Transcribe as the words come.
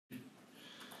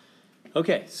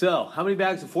Okay, so how many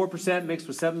bags of 4% mixed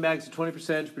with 7 bags of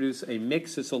 20% to produce a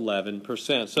mix that's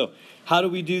 11%? So how do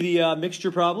we do the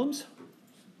mixture problems?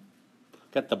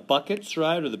 Got the buckets,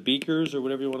 right, or the beakers, or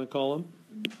whatever you want to call them.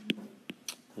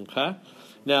 Okay.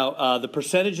 Now, the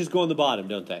percentages go on the bottom,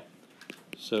 don't they?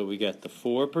 So we got the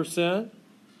 4%,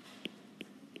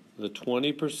 the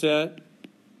 20%,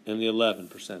 and the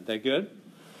 11%. That good?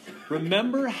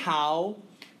 Remember how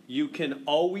you can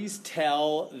always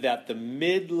tell that the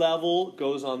mid-level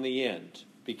goes on the end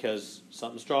because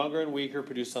something stronger and weaker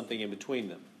produce something in between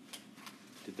them.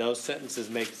 Did those sentences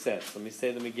make sense? Let me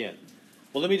say them again.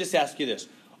 Well, let me just ask you this.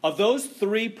 Of those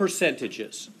three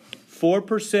percentages,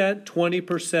 4%,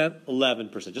 20%,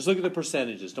 11%. Just look at the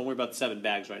percentages. Don't worry about the 7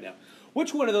 bags right now.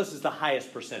 Which one of those is the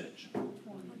highest percentage?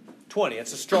 20.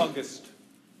 That's the strongest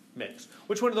mix.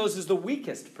 Which one of those is the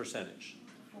weakest percentage?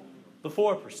 The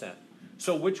 4%.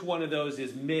 So which one of those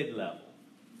is mid-level?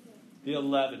 The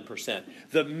 11%.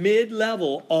 The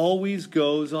mid-level always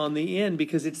goes on the end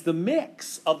because it's the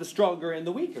mix of the stronger and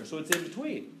the weaker. So it's in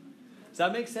between. Does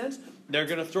that make sense? They're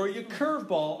going to throw you a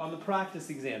curveball on the practice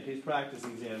exam. Today's practice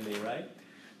exam day, right?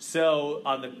 So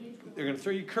they're going to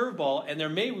throw you a curveball, and there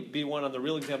may be one on the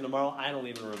real exam tomorrow. I don't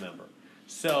even remember.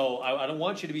 So I don't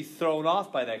want you to be thrown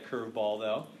off by that curveball,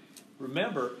 though.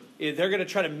 Remember, they're going to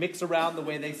try to mix around the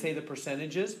way they say the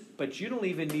percentages, but you don't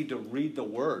even need to read the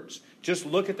words. Just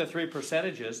look at the 3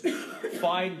 percentages,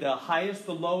 find the highest,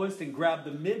 the lowest, and grab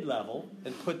the mid-level,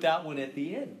 and put that one at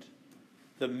the end.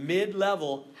 The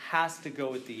mid-level has to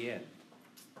go at the end.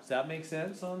 Does that make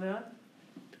sense on that?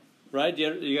 Right?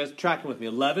 You guys tracking with me?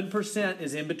 11%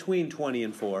 is in between 20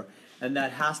 and 4, and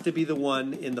that has to be the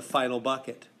one in the final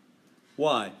bucket.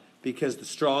 Why? Because the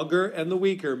stronger and the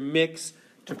weaker mix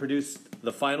to produce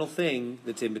the final thing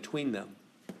that's in between them.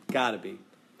 Gotta be.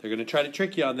 They're going to try to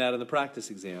trick you on that in the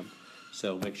practice exam.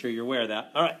 So make sure you're aware of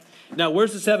that. All right. Now,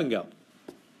 where's the 7 go?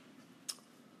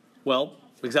 Well,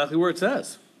 exactly where it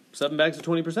says. 7 bags of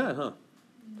 20%, huh?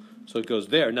 So it goes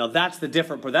there. Now, that's the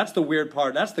different part. That's the weird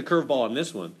part. That's the curveball on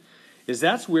this one.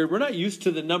 That's weird. We're not used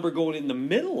to the number going in the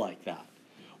middle like that.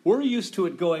 We're used to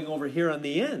it going over here on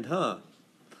the end, huh?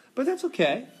 But that's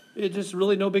okay. It's just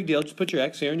really no big deal. Just put your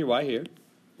X here and your Y here.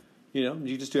 You know,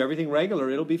 you just do everything regular.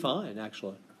 It'll be fine,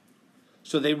 actually.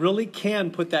 So they really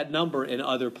can put that number in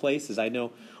other places. I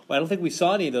know. Well, I don't think we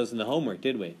saw any of those in the homework,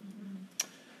 did we?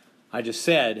 I just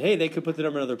said, hey, they could put the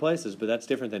number in other places, but that's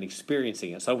different than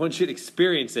experiencing it. So I want you to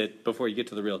experience it before you get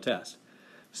to the real test.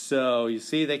 So you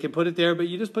see, they can put it there, but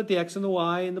you just put the X and the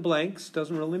Y in the blanks.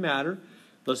 Doesn't really matter.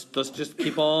 Let's just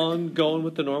keep on going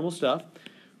with the normal stuff.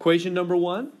 Equation number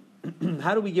 1.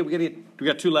 How do we get? We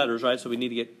got 2 letters, right? So we need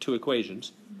to get 2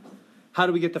 equations. How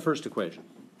do we get the first equation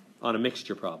on a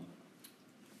mixture problem?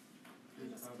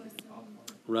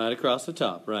 Right across the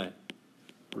top, right.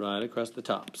 Right across the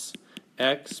tops.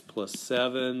 X plus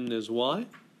 7 is Y.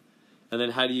 And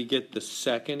then how do you get the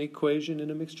second equation in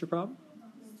a mixture problem?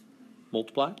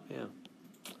 Multiply? Yeah.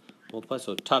 Multiply.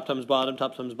 So top times bottom,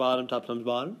 top times bottom, top times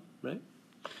bottom, right?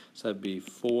 So that'd be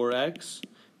 4x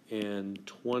and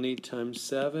 20 times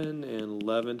 7 and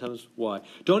 11 times Y.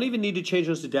 Don't even need to change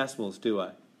those to decimals, do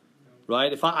I?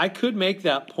 Right? If I could make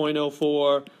that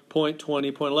 0.04,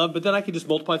 0.20, 0.11, but then I could just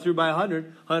multiply through by 100,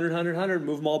 100, 100, 100,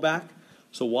 move them all back.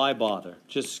 So why bother?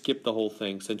 Just skip the whole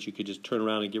thing since you could just turn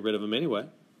around and get rid of them anyway.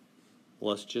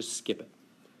 Let's just skip it.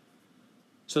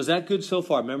 So is that good so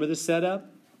far? Remember the setup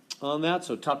on that?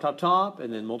 So top, top, top,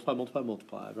 and then multiply, multiply,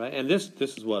 multiply, right? And this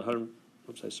is what? 100,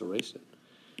 oops, I just erased it.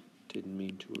 Didn't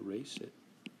mean to erase it.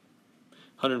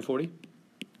 140?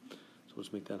 So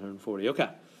let's make that 140. Okay.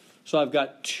 So I've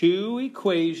got 2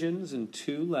 equations and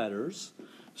 2 letters.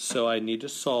 So I need to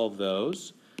solve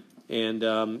those. And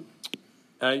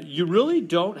you really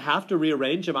don't have to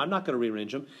rearrange them. I'm not going to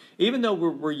rearrange them. Even though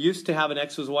we're used to having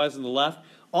X's and Y's on the left,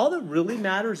 all that really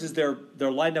matters is they're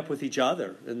lined up with each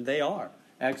other, and they are.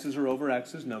 X's are over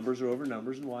X's, numbers are over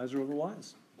numbers, and Y's are over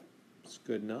Y's. It's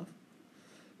good enough.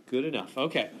 Good enough.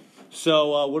 Okay.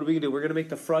 So what are we going to do? We're going to make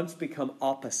the fronts become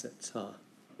opposites, huh?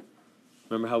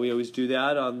 Remember how we always do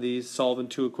that on these solving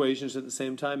 2 equations at the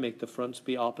same time? Make the fronts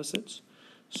be opposites.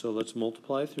 So let's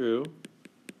multiply through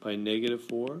by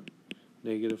 -4,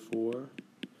 -4,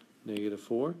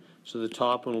 -4. So the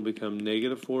top one will become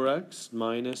 -4x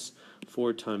minus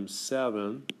 4 times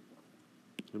 7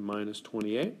 and minus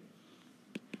 28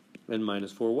 and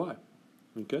minus 4y.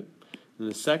 Okay?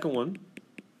 And the second one,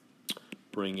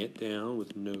 bring it down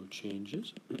with no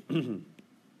changes.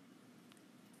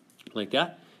 Like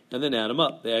that. And then add them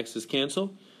up. The x's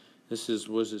cancel. Was this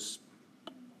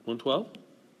 112?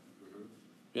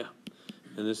 Yeah.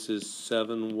 And this is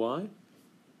 7y.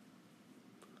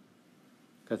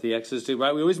 Got the x's too,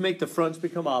 right? We always make the fronts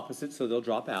become opposite, so they'll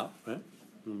drop out, right?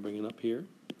 I'm bringing it up here.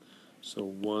 So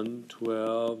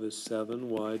 112 is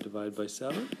 7y divided by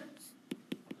 7.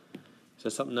 Is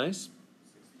that something nice?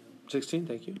 16,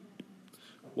 thank you.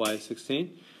 Y is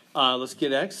 16. Let's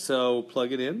get x, so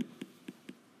plug it in.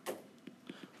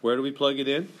 Where do we plug it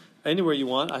in? Anywhere you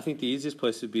want. I think the easiest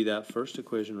place would be that first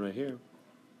equation right here.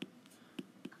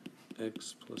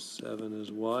 X plus 7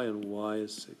 is y, and y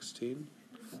is 16.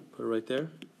 Put it right there.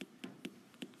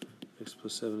 X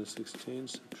plus 7 is 16.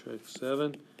 Subtract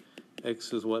 7.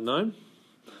 X is what, 9?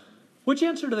 Which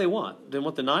answer do they want? They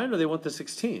want the 9 or they want the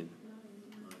 16?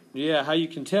 Yeah, how you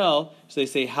can tell is they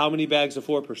say how many bags of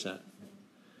 4%?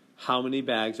 How many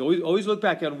bags? Always look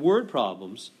back on word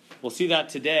problems. We'll see that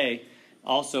today.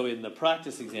 Also in the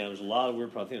practice exam, there's a lot of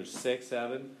word problems. I think there's 6,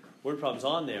 7 word problems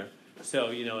on there. So,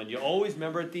 and you always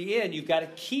remember at the end, you've got a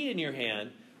key in your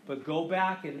hand, but go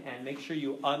back and make sure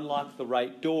you unlock the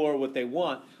right door, what they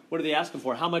want. What are they asking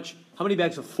for? How many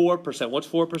bags of 4%? What's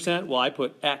 4%? Well, I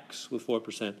put X with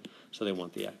 4%, so they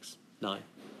want the X, 9.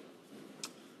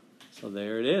 So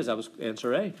there it is. That was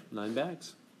answer A, 9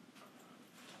 bags.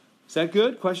 Is that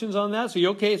good? Questions on that? So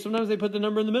you're okay? Sometimes they put the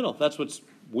number in the middle. That's what's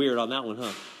weird on that one,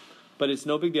 huh? But it's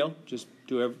no big deal. Just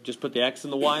put the X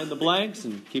and the Y in the blanks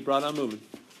and keep right on moving.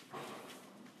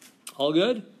 All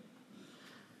good?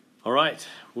 All right.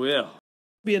 Well,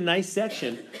 be a nice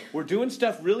section. We're doing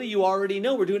stuff really you already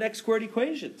know. We're doing x squared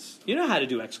equations. You know how to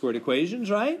do x squared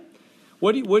equations, right?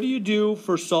 What do you do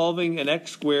for solving an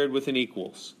x squared with an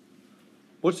equals?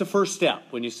 What's the first step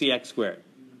when you see x squared?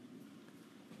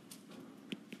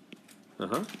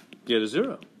 Get a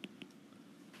 0.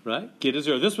 Right? Get a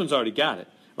 0. This one's already got it.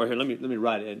 Or here, let me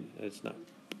write it in. It's not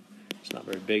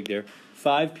very big there.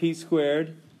 5p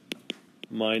squared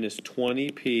minus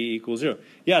 20p equals 0.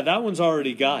 Yeah, that one's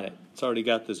already got it. It's already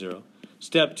got the 0.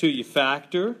 Step 2, you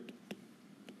factor,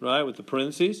 right, with the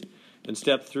parentheses. And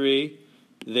step 3,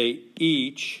 they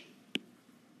each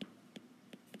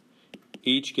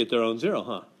get their own 0,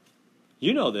 huh?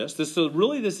 You know this. This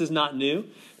is not new.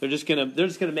 They're just gonna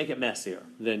make it messier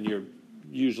than you're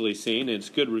usually seeing. And it's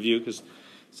good review because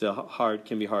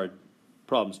can be hard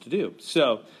problems to do.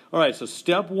 So, all right. So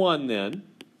step 1 then.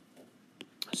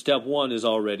 Step 1 is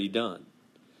already done.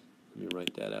 Let me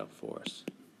write that out for us.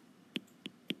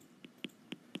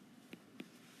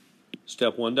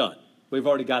 Step 1 done. We've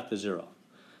already got the 0.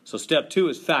 So step 2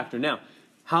 is factor. Now,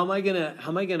 how am I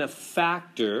gonna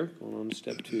factor? Hold on,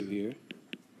 step 2 here.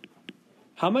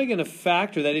 How am I going to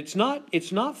factor that? It's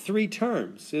not 3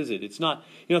 terms, is it? It's not.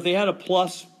 If they had a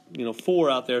plus,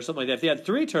 4 out there or something like that. If they had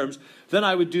 3 terms, then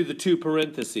I would do the 2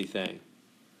 parenthesis thing.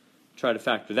 Try to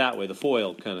factor that way, the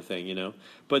FOIL kind of thing,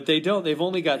 But they don't. They've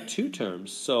only got 2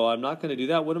 terms, so I'm not going to do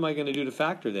that. What am I going to do to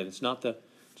factor then? It's not the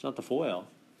FOIL.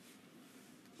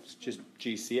 It's just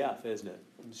GCF, isn't it?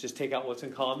 Let's just take out what's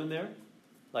in common there.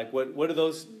 Like what are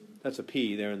those? That's a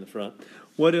p there in the front.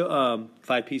 What do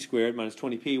 5p squared minus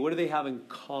 20p? What do they have in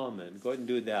common? Go ahead and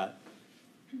do that.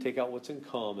 Take out what's in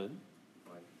common.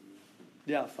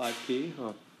 Yeah, 5p.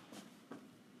 Huh.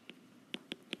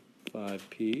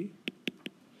 5p.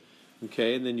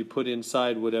 Okay, and then you put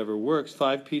inside whatever works.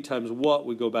 5p times what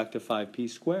would go back to 5p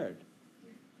squared?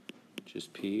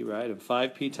 Just p, right? And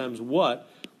 5p times what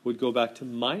would go back to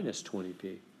minus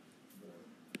 20p?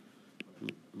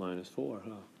 Minus 4,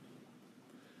 huh?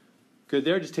 Good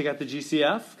there. Just take out the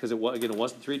GCF, because it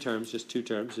wasn't 3 terms, just 2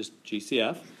 terms, just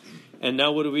GCF. And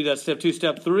now what do we do? That's step 2.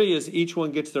 Step 3 is each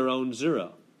one gets their own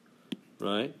 0,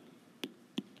 right?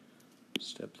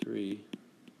 Step 3.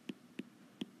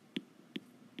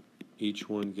 Each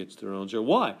one gets their own 0.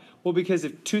 Why? Well, because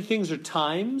if 2 things are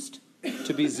timesed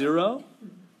to be 0,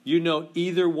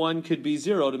 either one could be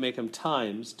 0 to make them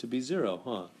times to be 0,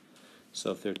 huh?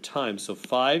 So if they're times, so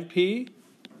 5p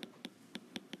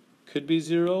could be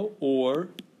 0, or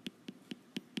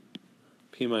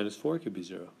p minus 4 could be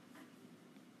 0.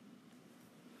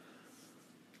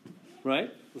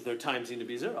 Right? If they're timesing to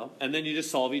be 0. And then you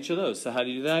just solve each of those. So how do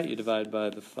you do that? You divide by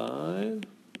the 5.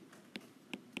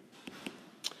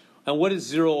 And what is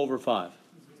 0 over 5?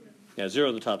 Yeah, 0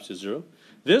 on the top is 0.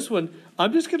 This one,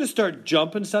 I'm just going to start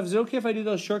jumping stuff. Is it okay if I do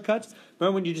those shortcuts?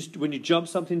 Remember when you jump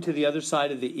something to the other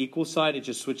side of the equal sign, it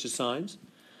just switches signs?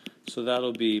 So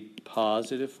that'll be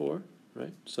positive 4,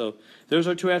 right? So there's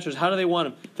our 2 answers. How do they want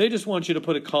them? They just want you to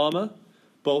put a comma,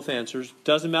 both answers.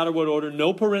 Doesn't matter what order.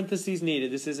 No parentheses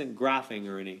needed. This isn't graphing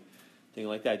or anything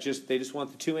like that. They just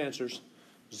want the 2 answers,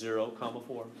 0, comma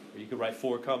 4. Or you could write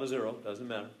 4, comma 0. Doesn't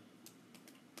matter.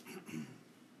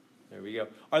 There we go.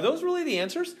 Are those really the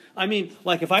answers? I mean,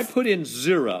 like if I put in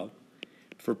 0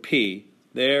 for p,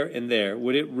 there, and there.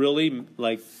 Would it really,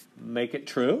 like, make it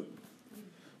true?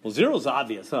 Well, 0 is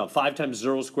obvious, huh? 5 times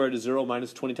 0 squared is 0,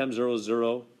 minus 20 times 0 is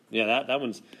 0. Yeah, that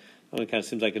one kind of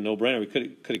seems like a no-brainer. We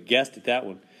could have guessed at that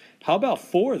one. How about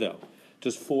 4, though?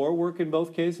 Does 4 work in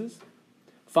both cases?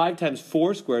 5 times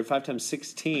 4 squared, 5 times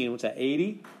 16, what's that,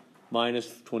 80?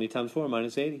 Minus 20 times 4,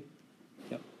 minus 80.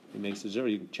 Yep, it makes it 0.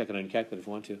 You can check it on your calculator if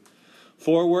you want to.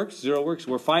 4 works, 0 works.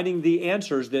 We're finding the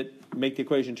answers that make the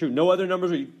equation true. No other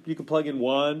numbers where you can plug in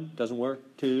 1, doesn't work,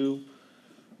 2,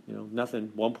 nothing.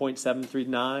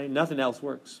 1.739, nothing else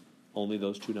works. Only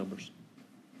those 2 numbers.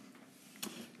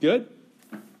 Good?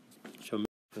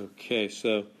 Okay,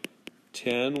 so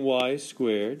 10y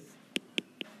squared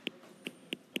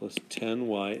plus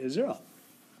 10y is 0.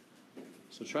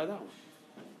 So try that one.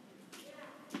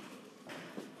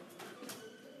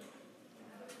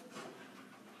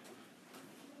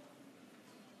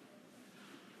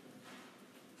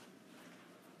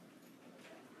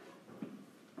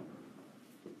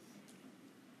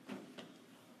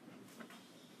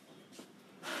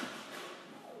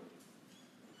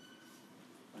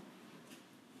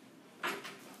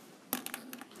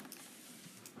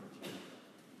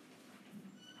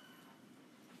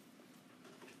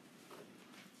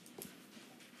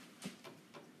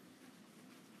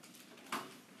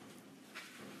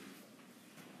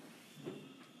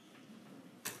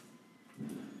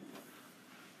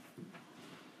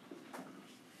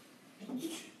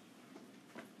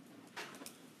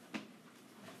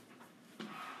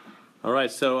 All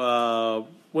right, so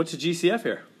what's the GCF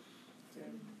here?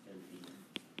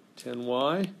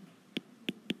 10y.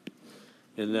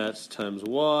 And that's times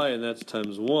y, and that's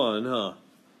times 1, huh?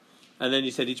 And then you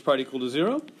said each part equal to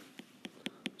 0?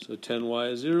 So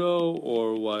 10y is 0,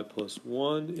 or y plus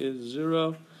 1 is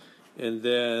 0. And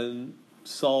then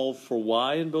solve for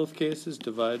y in both cases,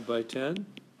 divide by 10.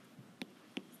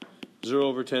 0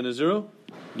 over 10 is 0.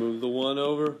 Move the 1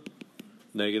 over,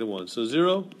 negative 1. So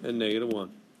 0 and negative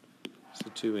 1. So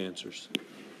 2 answers.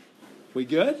 We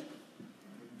good?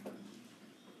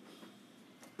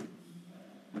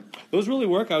 Those really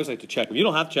work. I always like to check them. You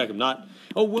don't have to check them.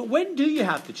 When do you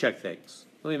have to check things?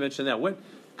 Let me mention that.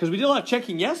 Because we did a lot of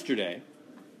checking yesterday.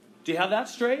 Do you have that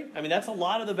straight? I mean, that's a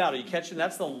lot of the battle. You catching?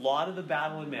 That's a lot of the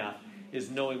battle in math, is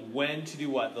knowing when to do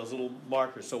what, those little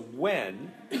markers. So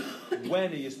when are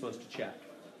you supposed to check?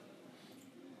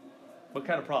 What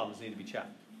kind of problems need to be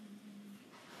checked?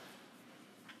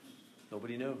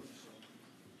 Nobody knows.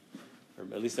 Or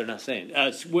at least they're not saying.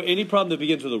 Any problem that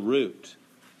begins with a root.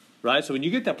 Right? So when you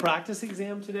get that practice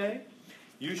exam today,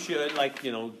 you should, kind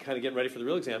of get ready for the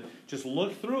real exam, just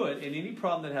look through it, and any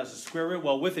problem that has a square root,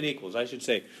 well, with an equals, I should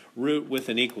say, root with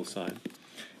an equal sign,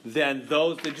 then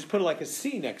they just put like a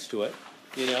C next to it,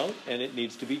 and it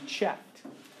needs to be checked.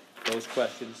 Those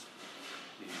questions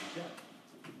need to be checked.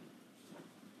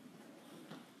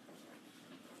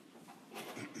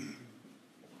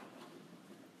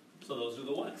 So those are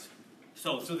the ones.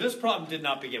 So this problem did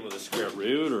not begin with a square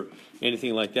root or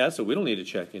anything like that, so we don't need to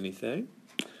check anything.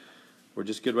 We're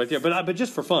just good right there. But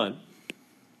just for fun,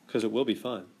 because it will be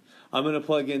fun, I'm going to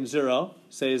plug in 0.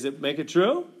 Say, does it make it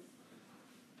true?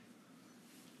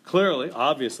 Clearly,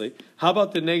 obviously. How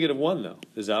about the negative 1, though?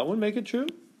 Does that one make it true?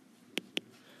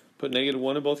 Put negative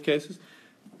 1 in both cases.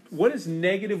 What is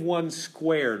negative 1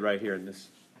 squared right here in this?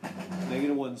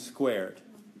 Negative 1 squared.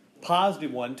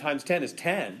 Positive 1 times 10 is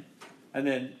 10. And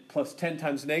then plus 10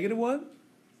 times negative 1?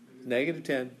 Negative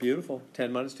 10. Beautiful.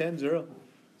 10 minus 10, 0.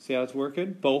 See how it's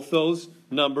working? Both those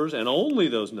numbers, and only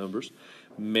those numbers,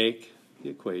 make the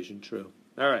equation true.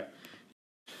 All right.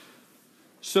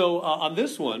 So on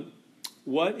this one,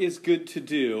 what is good to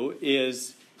do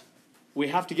is we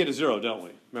have to get a 0, don't we?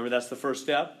 Remember, that's the first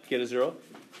step, get a 0.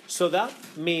 So that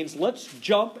means let's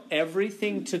jump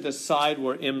everything to the side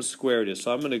where m squared is.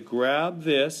 So I'm going to grab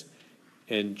this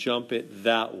and jump it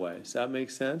that way. Does that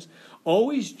make sense?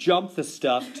 Always jump the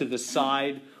stuff to the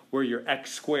side where your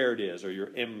x squared is, or your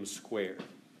m squared.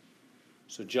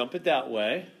 So jump it that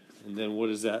way, and then what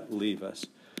does that leave us?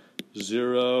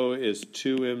 0 is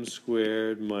 2m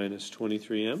squared minus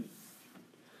 23m.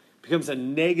 Becomes a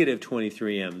negative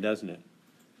 23m, doesn't it?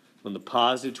 When the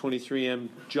positive 23m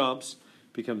jumps,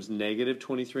 becomes negative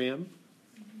 23m.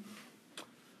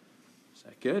 Is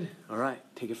that good? All right,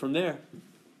 take it from there.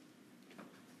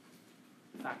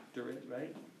 Factor it,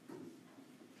 right?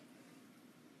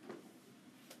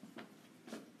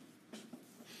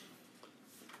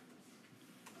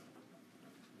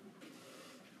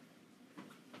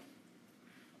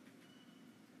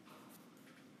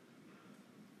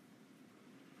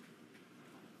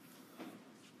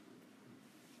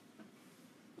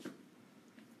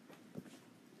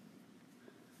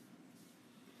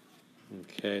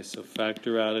 Okay, so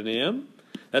factor out an m.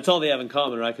 That's all they have in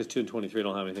common, right? Because 2 and 23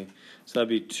 don't have anything. So that'd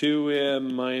be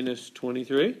 2m minus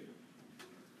 23.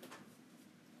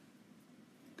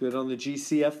 Good on the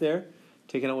GCF there.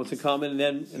 Taking out what's in common,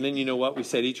 and then you know what? We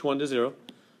set each one to 0.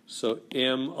 So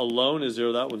m alone is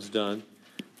 0. That one's done.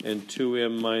 And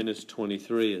 2m minus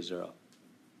 23 is 0.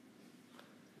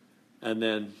 And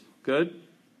then, good.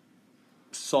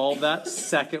 Solve that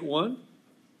second one.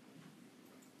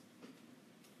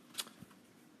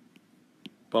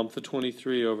 Bump the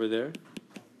 23 over there.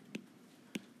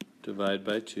 Divide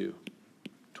by 2.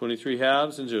 23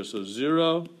 halves and 0. So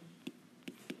 0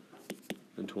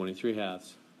 and 23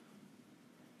 halves.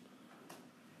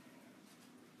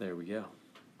 There we go.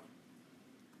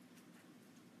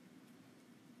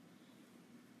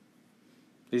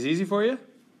 Is easy for you?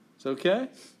 It's okay?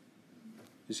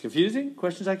 Is it confusing?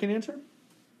 Questions I can answer?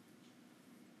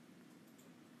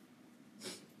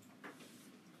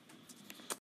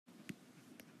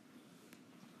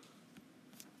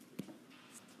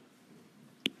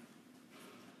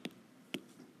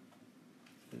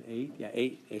 An 8? Yeah,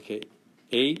 8. Okay.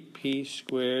 8p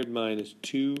squared minus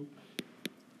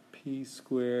 2p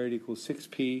squared equals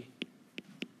 6p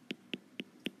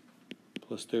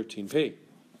plus 13p.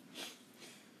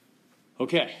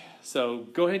 Okay, so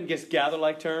go ahead and just gather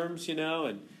like terms, and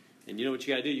you know what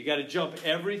you got to do. You got to jump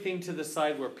everything to the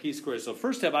side where p squared is. So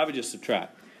first step, I would just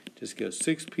subtract. Just go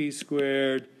 6p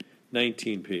squared,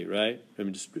 19p, right? I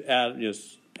mean, just add,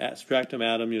 subtract them,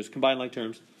 add them, just combine like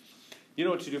terms. You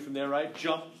know what to do from there, right?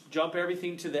 Jump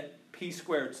everything to the p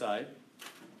squared side.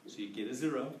 So you get a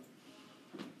 0.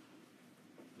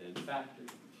 Then factor.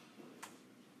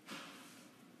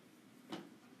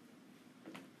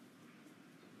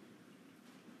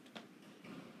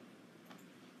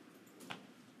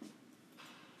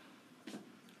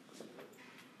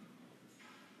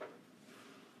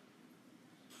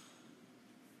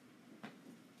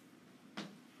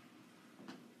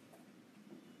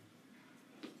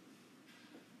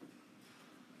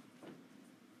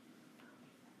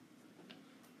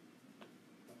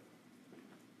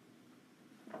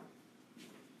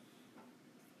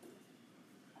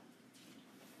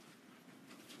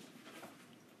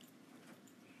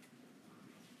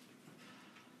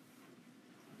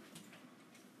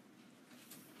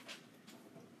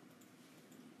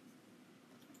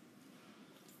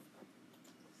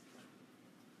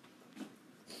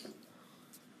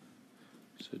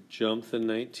 So jump the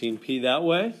 19p that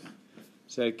way.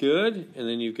 Is that good? And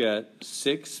then you've got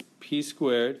 6p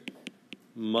squared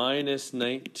minus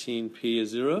 19p is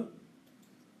 0.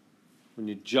 When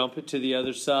you jump it to the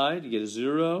other side, you get a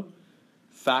 0.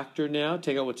 Factor now.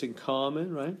 Take out what's in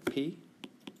common, right? P.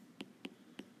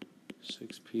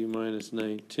 6p minus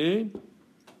 19.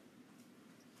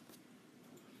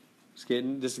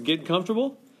 This is getting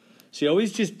comfortable? So you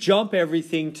always just jump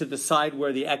everything to the side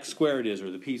where the x squared is, or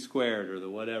the p squared, or the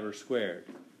whatever squared.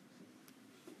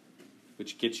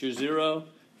 Which gets your 0.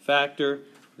 Factor.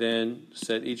 Then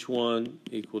set each one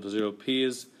equal to 0. P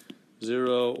is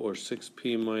 0, or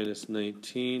 6p minus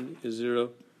 19 is 0.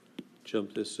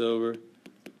 Jump this over.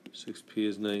 6p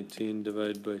is 19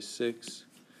 divided by 6.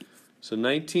 So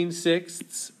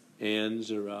 19/6 and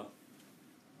 0.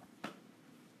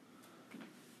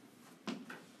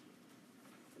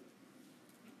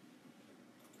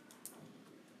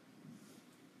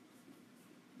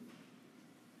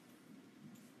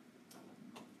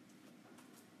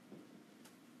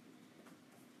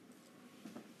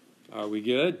 Are we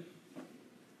good?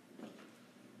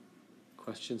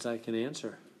 Questions I can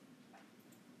answer.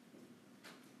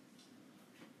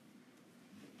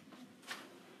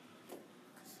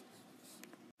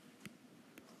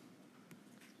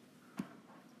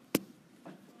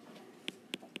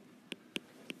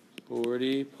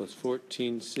 (40 plus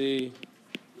 14c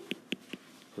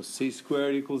plus c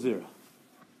squared equals 0.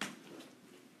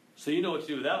 So you know what to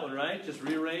do with that one, right? Just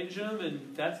rearrange them,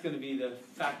 and that's going to be the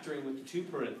factoring with the 2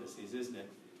 parentheses, isn't it?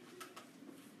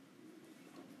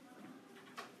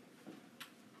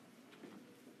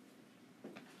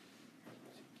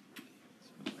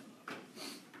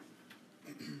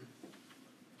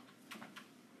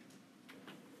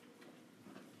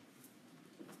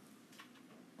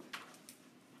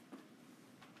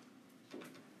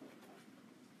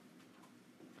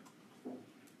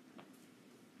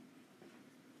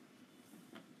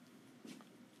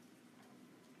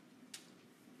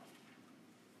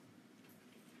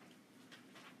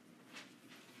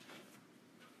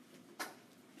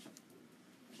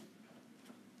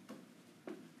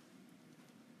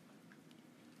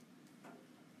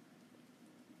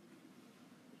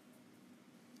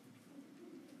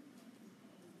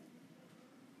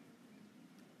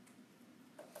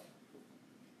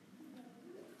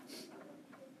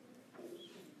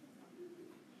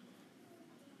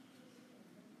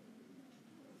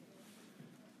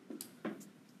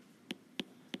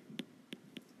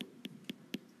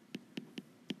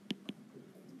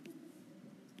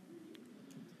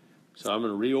 So I'm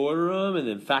going to reorder them and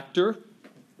then factor,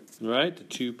 right, the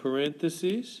two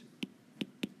parentheses.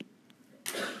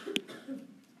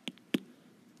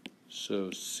 So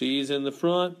C's in the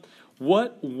front.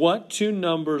 What two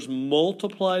numbers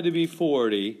multiply to be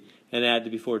 40 and add to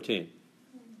be 14?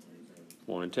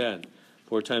 4 and 10.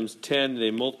 4 times 10, they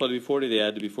multiply to be 40, they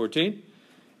add to be 14.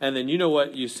 And then you know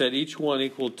what? You said each one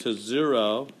equal to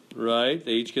 0, right?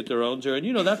 They each get their own 0. And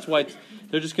you know that's why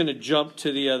they're just going to jump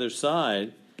to the other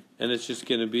side, and it's just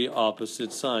going to be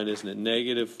opposite sign, isn't it?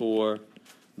 -4,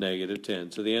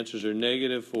 -10. So the answers are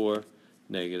 -4,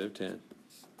 -10.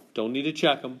 Don't need to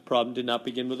check them. Problem did not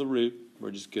begin with a root. We're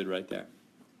just good right there.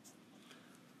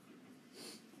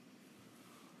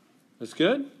 That's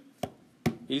good?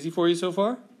 Easy for you so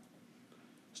far?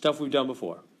 Stuff we've done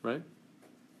before, right?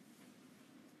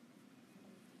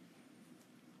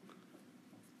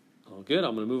 All good.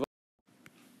 I'm going to move on.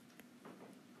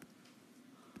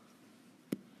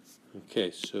 Okay,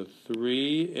 so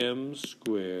 3m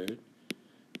squared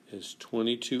is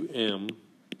 22m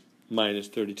minus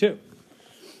 32.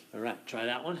 All right, try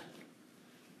that one.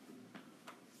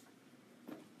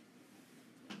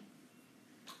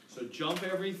 So jump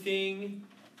everything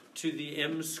to the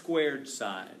m squared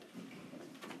side,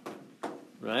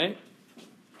 right?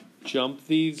 Jump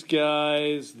these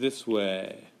guys this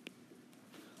way,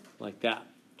 like that.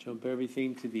 Jump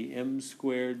everything to the m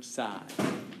squared side,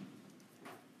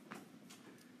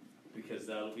 because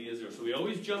that'll be a 0. So we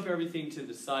always jump everything to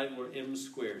the side where m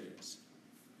squared is.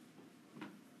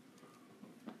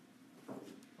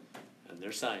 And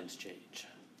their signs change.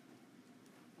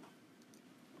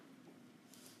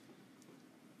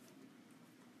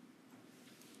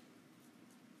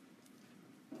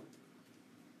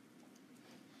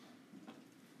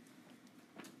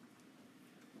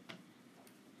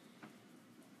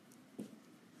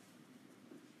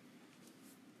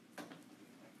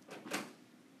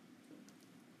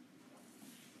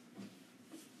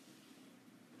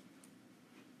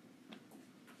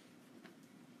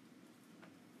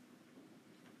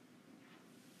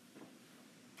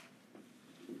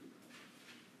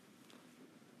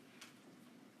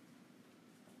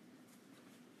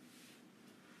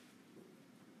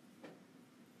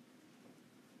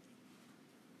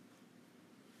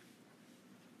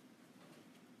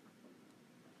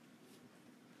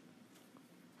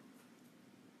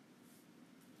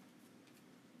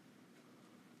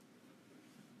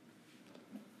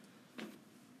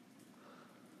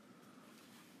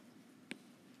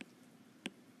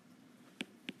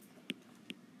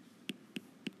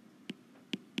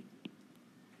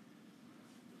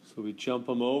 So we jump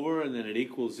them over, and then it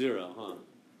equals 0, huh?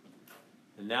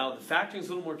 And now the factoring is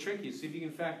a little more tricky. See if you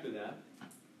can factor that.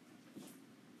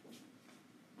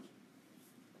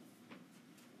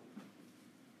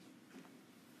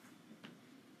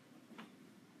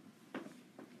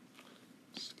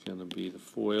 It's going to be the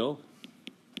FOIL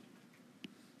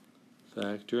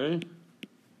factoring.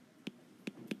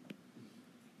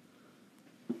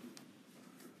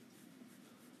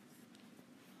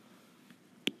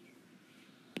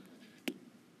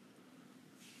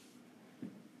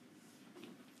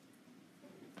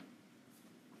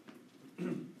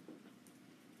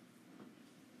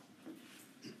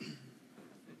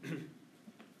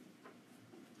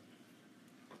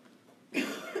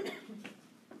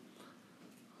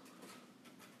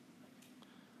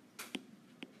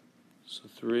 So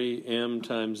 3m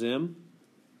times m.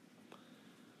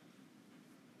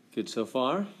 Good so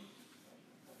far?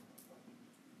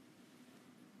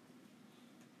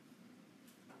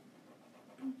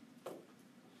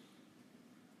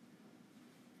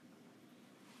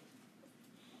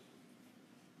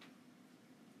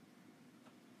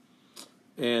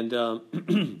 And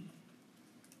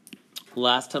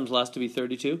last times last to be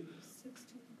 32?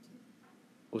 62.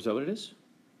 Was that what it is?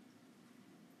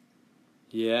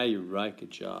 Yeah, you're right.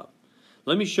 Good job.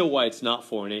 Let me show why it's not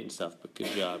 4 and 8 and stuff, but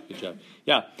good job, good job.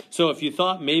 Yeah, so if you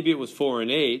thought maybe it was 4 and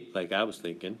 8, like I was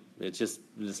thinking, it's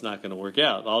not going to work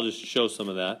out. I'll just show some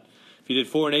of that. If you did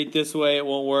 4 and 8 this way, it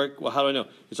won't work. Well, how do I know?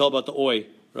 It's all about the oi,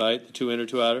 right? The 2 inner,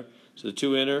 2 outer. So the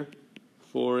 2 inner,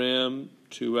 4m,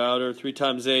 2 outer, 3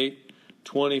 times 8,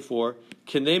 24.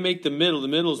 Can they make the middle? The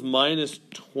middle is minus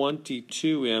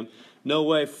 22m. No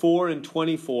way, 4 and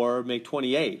 24 make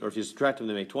 28. Or if you subtract them,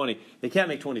 they make 20. They can't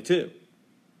make 22.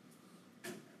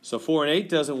 So 4 and 8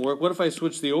 doesn't work. What if I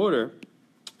switch the order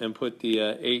and put the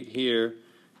 8 here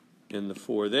and the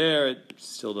 4 there? It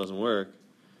still doesn't work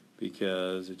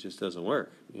because it just doesn't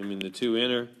work. I mean, the 2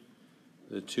 inner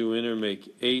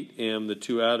make 8m. The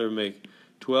 2 outer make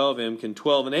 12m. Can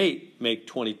 12 and 8 make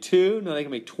 22? No, they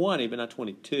can make 20, but not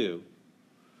 22.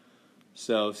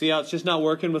 So see how it's just not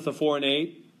working with the 4 and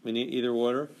 8 in either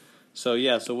order? So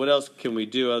yeah, so what else can we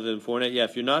do other than 4 and 8? Yeah,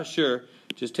 if you're not sure,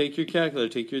 just take your calculator,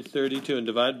 take your 32 and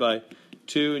divide by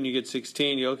 2 and you get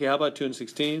 16. You go, okay, how about 2 and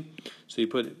 16? So you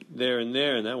put it there, and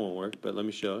that won't work, but let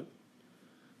me show it.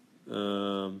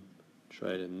 Try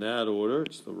it in that order.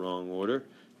 It's the wrong order.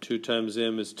 2 times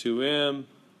m is 2m,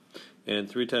 and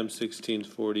 3 times 16 is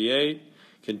 48.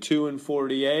 Can 2 and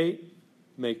 48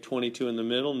 make 22 in the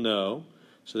middle? No.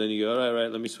 So then you go, all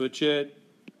right, let me switch it.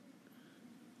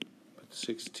 Put the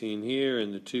 16 here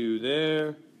and the 2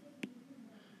 there.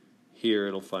 Here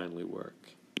it'll finally work.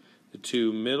 The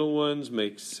 2 middle ones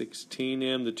make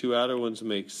 16m. The 2 outer ones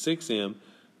make 6m.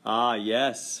 Ah,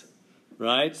 yes.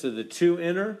 Right? So the 2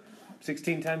 inner,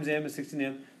 16 times m is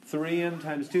 16m. 3m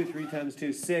times 2, 3 times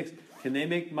 2, 6.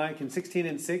 Can 16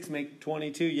 and 6 make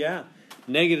 22? Yeah.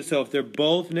 Negative. So if they're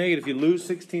both negative, if you lose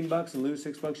 $16 and lose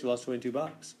 $6, you lost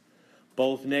 $22.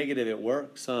 Both negative, it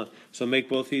works, huh? So make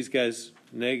both these guys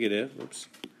negative. Oops.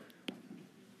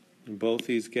 And both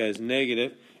these guys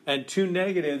negative. And 2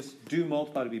 negatives do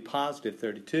multiply to be positive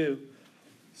 32.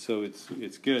 So it's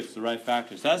good. It's the right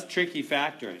factor. So that's tricky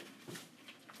factoring.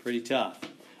 Pretty tough.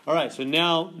 All right, so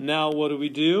now what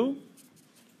do?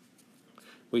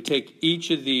 We take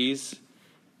each of these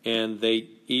and they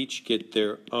each get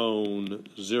their own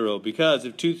 0. Because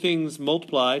if 2 things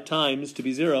multiply times to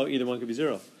be 0, either one could be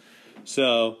 0.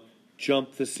 So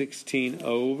jump the 16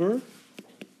 over.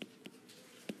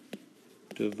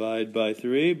 Divide by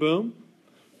 3, boom.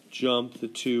 Jump the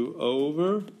 2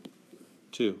 over,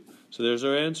 2. So there's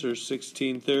our answer,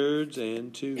 16 thirds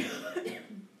and 2.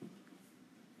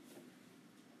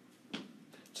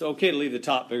 It's okay to leave the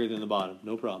top bigger than the bottom,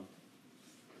 no problem.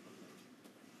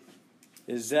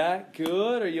 Is that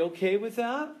good? Are you okay with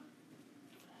that?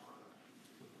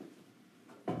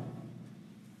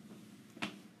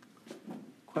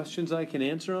 Questions I can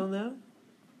answer on that?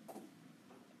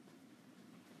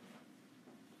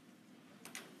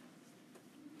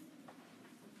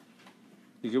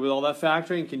 You good with all that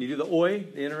factoring? Can you do the OI,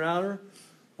 the inner outer,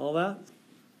 all that?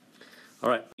 All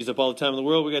right, use up all the time in the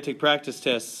world. We got to take practice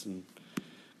tests and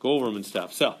go over them and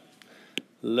stuff. So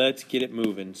let's get it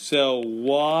moving. So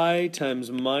y times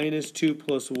minus 2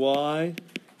 plus y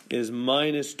is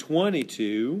minus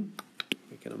 22.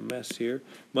 Making a mess here.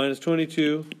 Minus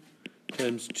 22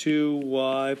 times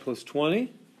 2y plus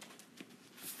 20.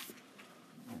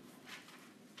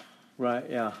 Right,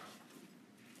 yeah.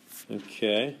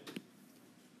 Okay.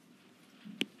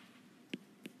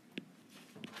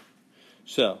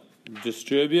 So,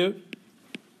 distribute.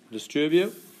 So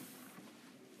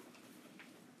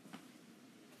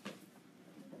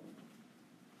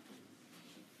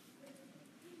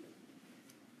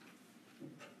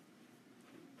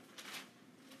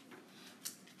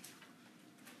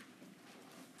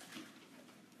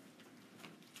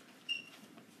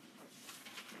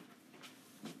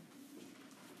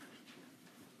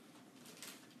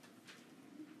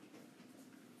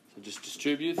just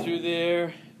distribute through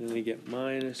there. Then we get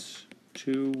minus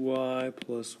 2y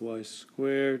plus y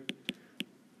squared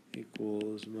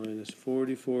equals minus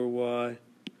 44y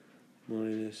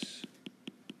minus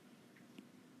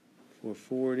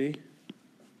 440.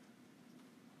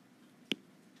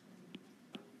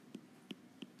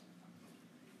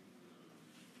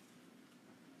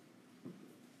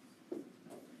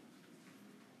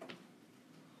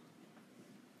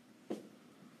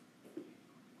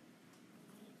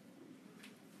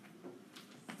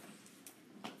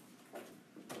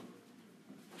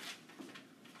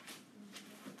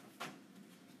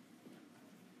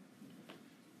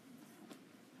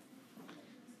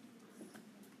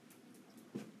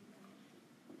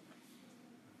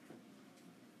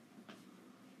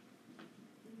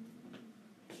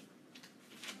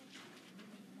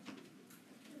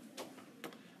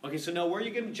 Okay, so now where are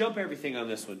you going to jump everything on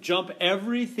this one? Jump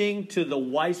everything to the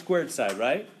y squared side,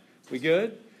 right? We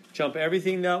good? Jump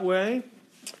everything that way.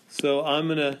 So I'm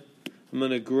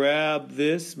gonna grab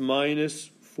this minus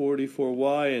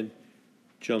 44y and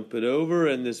jump it over,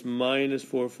 and this minus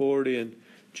 440 and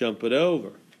jump it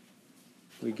over.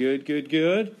 We good, good,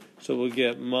 good? So we'll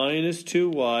get minus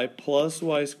 2y plus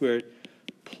y squared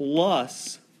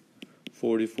plus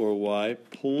 44y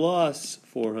plus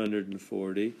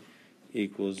 440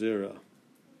 equals 0.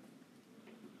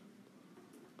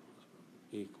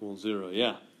 Equals 0,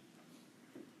 yeah.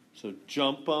 So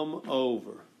jump them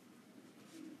over.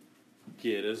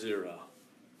 Get a 0.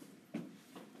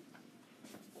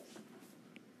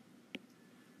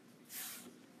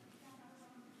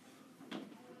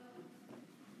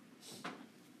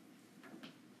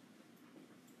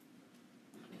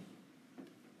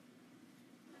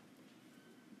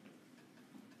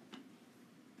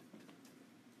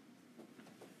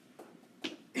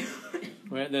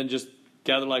 Right, and then just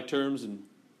gather like terms and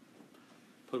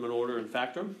put them in order and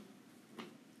factor them.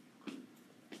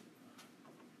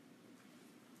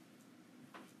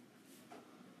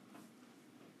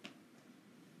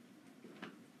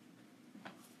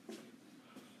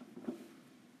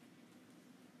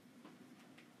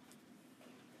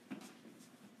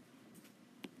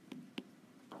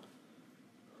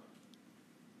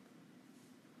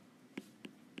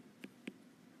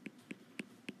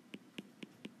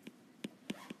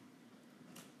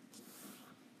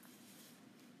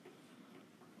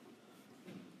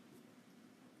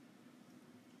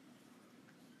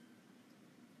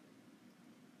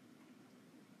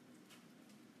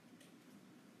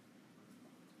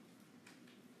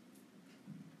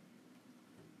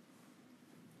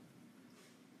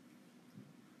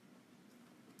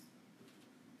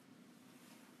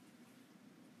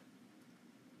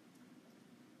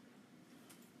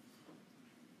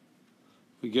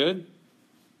 We good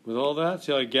with all that?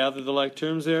 See how I gathered the like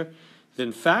terms there?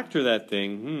 Then factor that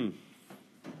thing.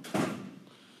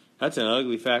 That's an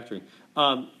ugly factoring.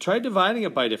 Try dividing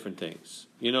it by different things.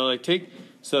 You know, like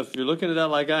so if you're looking at that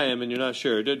like I am and you're not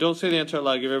sure, don't say the answer out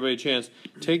loud, give everybody a chance.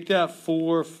 Take that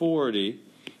 440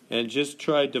 and just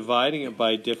try dividing it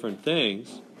by different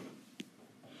things.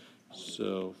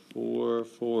 So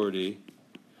 440,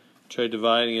 try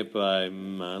dividing it by, I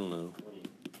don't know.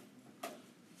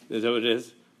 Is that what it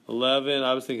is? 11,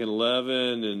 I was thinking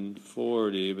 11 and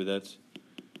 40, but that's,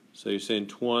 so you're saying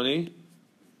 20?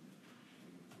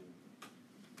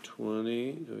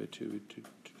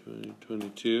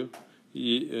 22.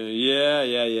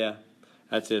 Yeah.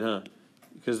 That's it, huh?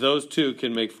 Because those two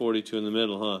can make 42 in the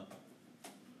middle, huh?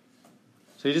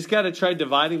 So you just got to try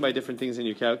dividing by different things in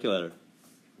your calculator.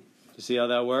 You see how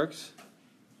that works?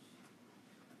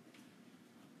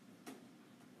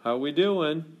 How are we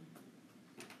doing?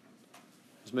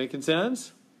 Is making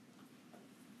sense?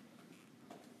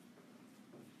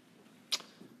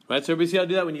 Right, so everybody see how to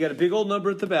do that? When you got a big old number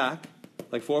at the back,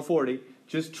 like 440,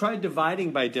 just try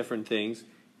dividing by different things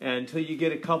until you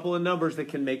get a couple of numbers that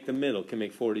can make the middle, can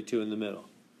make 42 in the middle.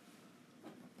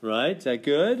 Right? Is that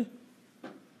good?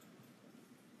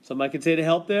 Something I can say to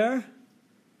help there?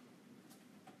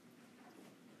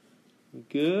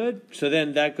 Good. So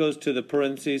then that goes to the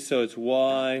parentheses, so it's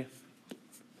y,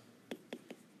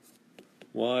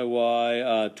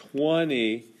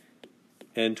 20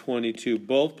 and 22,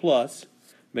 both plus,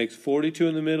 makes 42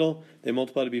 in the middle. They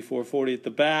multiply to be 440 at the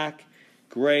back.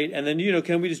 Great. And then,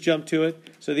 can we just jump to it?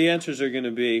 So the answers are going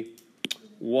to be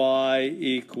y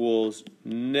equals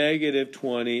negative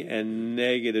 20 and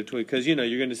negative 20. Because, you're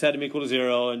going to set them equal to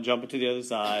 0 and jump it to the other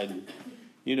side.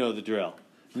 You know the drill.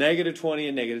 Negative 20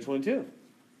 and negative 22.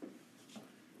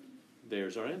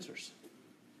 There's our answers.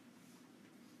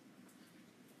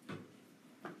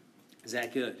 Is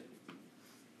that good?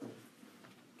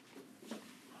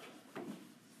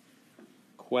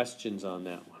 Questions on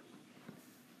that one?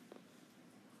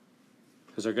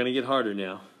 Because they're going to get harder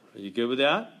now. Are you good with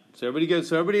that? So everybody good?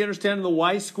 So everybody understanding the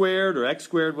y squared or x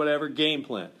squared, whatever, game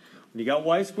plan. When you got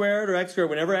y squared or x squared,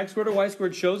 whenever x squared or y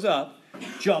squared shows up,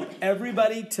 jump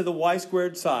everybody to the y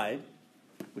squared side,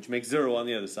 which makes 0 on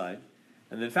the other side,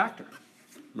 and then factor.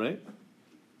 Right?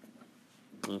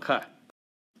 Okay.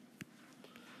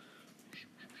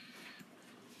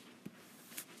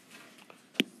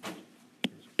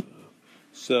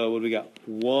 So what do we got?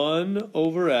 1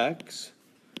 over x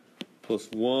plus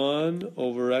 1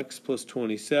 over x plus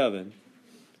 27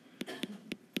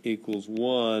 equals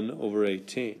 1 over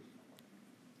 18. In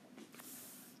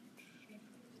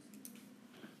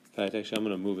fact, actually, I'm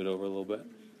going to move it over a little bit.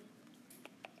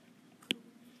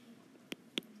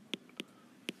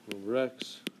 Over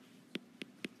x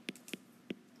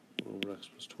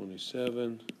plus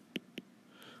 27,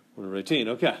 1 over 18.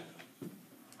 Okay.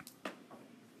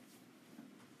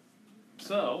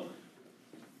 So,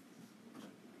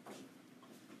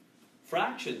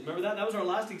 fractions. Remember that? That was our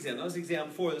last exam. That was exam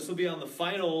 4. This will be on the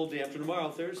final day after tomorrow,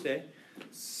 Thursday.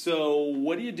 So,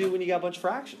 what do you do when you got a bunch of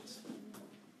fractions?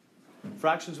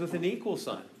 Fractions with an equal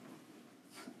sign.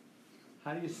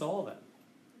 How do you solve it?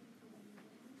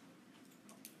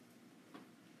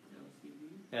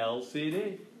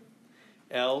 LCD.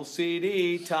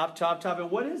 LCD, top. And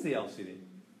what is the LCD?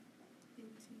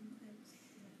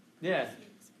 Yeah.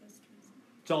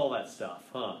 It's all that stuff,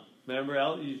 huh? Remember,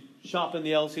 you shop in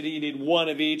the LCD, you need one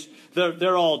of each.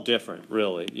 They're all different,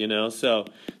 really, So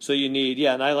you need,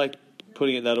 and I like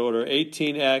putting it in that order,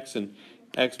 18x and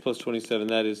x plus 27.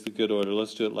 That is the good order.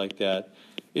 Let's do it like that.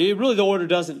 Really, the order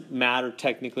doesn't matter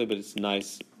technically, but it's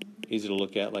nice, easy to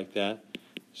look at like that.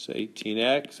 So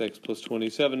 18x, x plus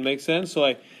 27 makes sense.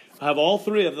 So I have all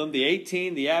three of them, the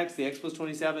 18, the x plus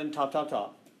 27,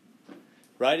 top.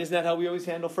 Right? Isn't that how we always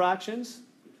handle fractions?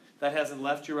 That hasn't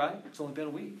left you, right? It's only been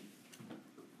a week.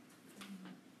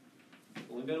 It's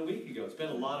only been a week ago. It's been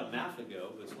a lot of math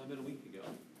ago, but it's only been a week ago.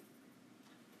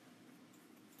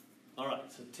 All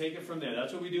right, so take it from there.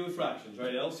 That's what we do with fractions,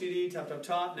 right? LCD,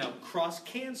 top. Now cross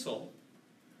cancel,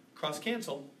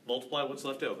 multiply what's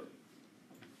left over.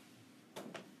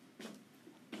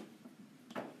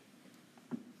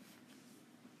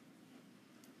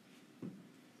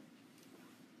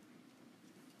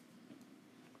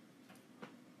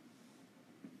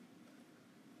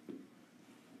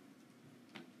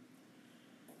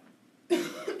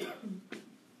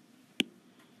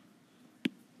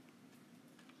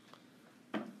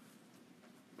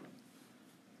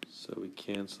 So we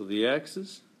cancel the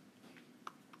x's.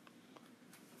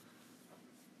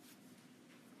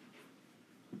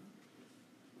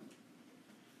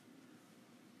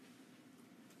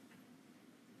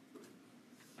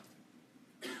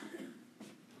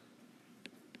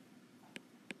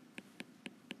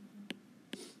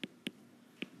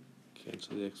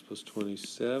 Cancel the x plus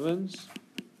 27s.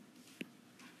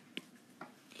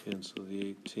 Cancel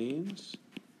the 18s.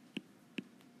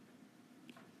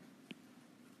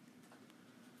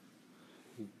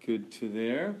 Good to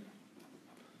there.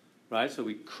 Right, so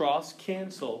we cross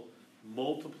cancel,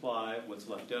 multiply what's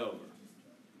left over.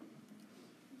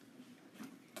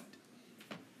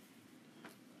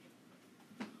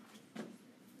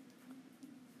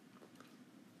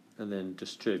 And then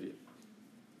distribute.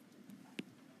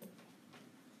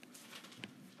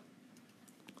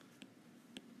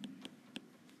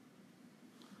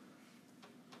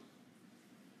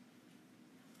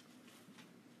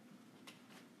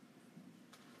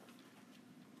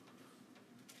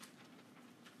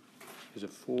 Is it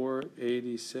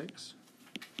 486?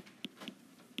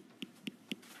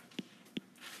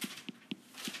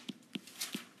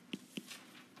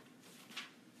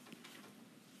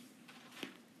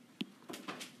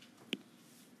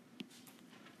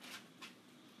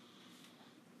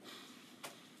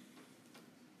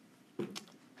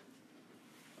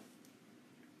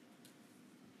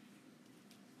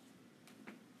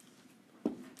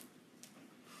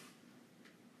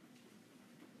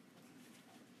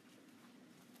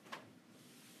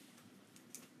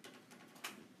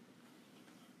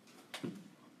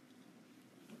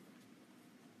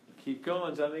 Keep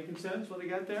going. Is that making sense, what I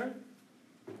got there?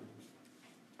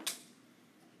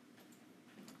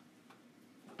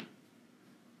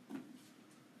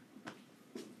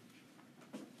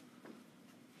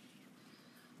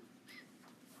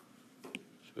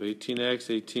 So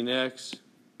 18x,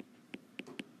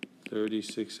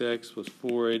 36x plus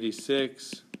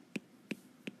 486.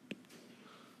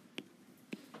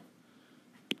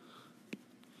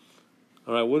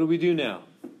 All right, what do we do now?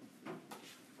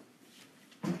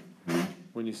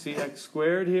 When you see x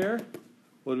squared here,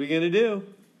 what are we going to do?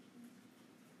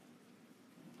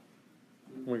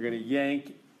 We're going to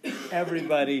yank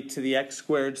everybody to the x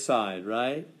squared side,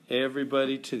 right?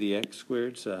 Everybody to the x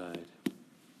squared side.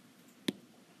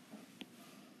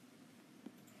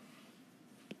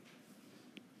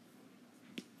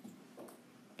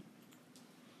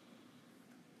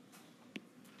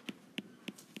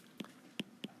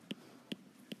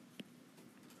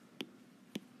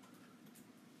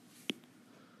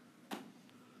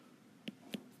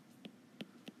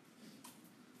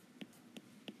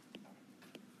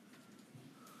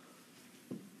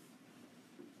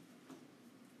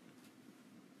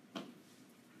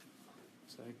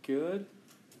 Is that good?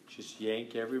 Just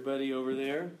yank everybody over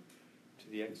there to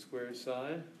the x squared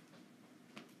side.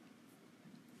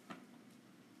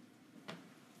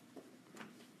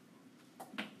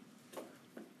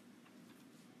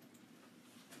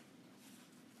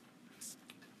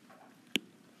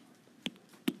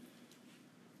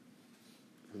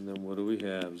 And then what do we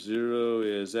have? 0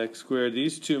 is x squared.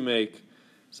 These two make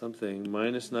something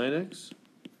minus 9x.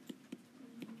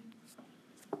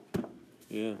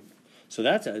 Yeah. So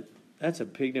that's a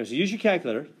big number. So use your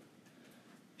calculator.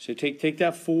 So take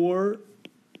that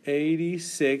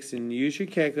 486 and use your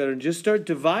calculator and just start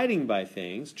dividing by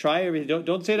things. Try everything.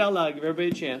 Don't say it out loud. Give everybody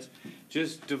a chance.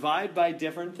 Just divide by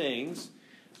different things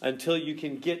until you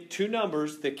can get two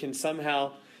numbers that can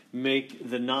somehow make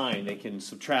the 9. They can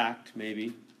subtract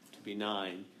maybe to be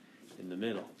 9 in the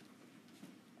middle.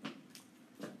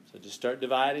 So just start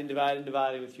dividing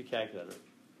with your calculator.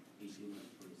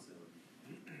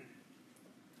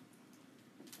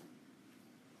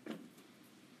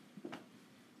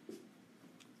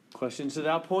 Questions to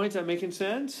that point? Is that making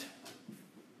sense?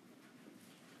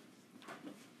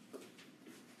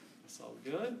 That's all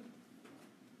good.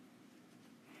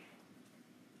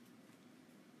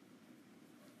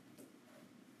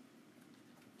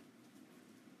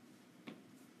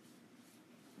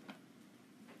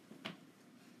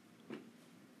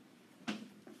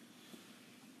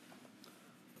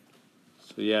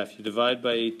 So yeah, if you divide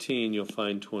by 18, you'll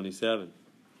find 27.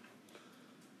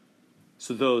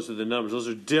 So those are the numbers. Those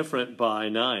are different by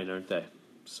 9, aren't they?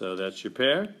 So that's your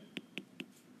pair.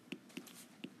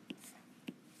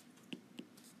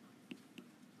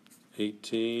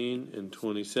 (18) and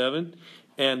 27.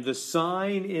 And the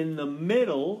sign in the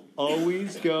middle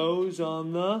always goes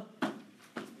on the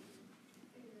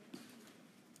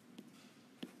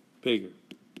bigger.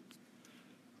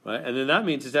 Right? And then that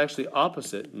means it's actually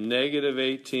opposite. Negative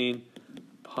 18,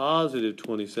 positive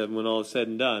 27 when all is said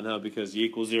and done, huh? Because you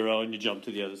equal 0 and you jump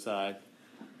to the other side.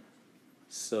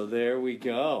 So there we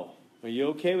go. Are you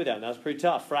okay with that? That's pretty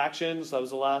tough. Fractions, that was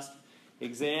the last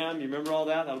exam. You remember all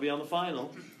that? That'll be on the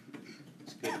final.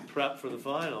 It's good prep for the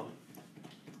final.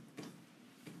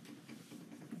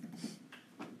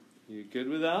 You good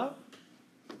with that?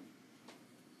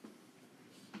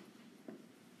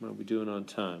 What are we doing on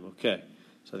time? Okay.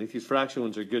 So I think these fraction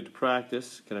ones are good to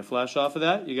practice. Can I flash off of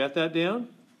that? You got that down?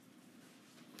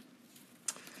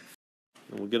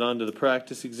 And we'll get on to the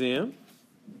practice exam.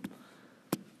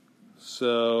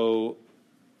 So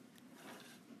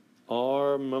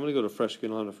R, I'm going to go to fresh, I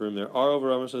don't have enough room there. R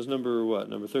over R minus, that's number what?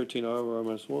 Number 13, R over R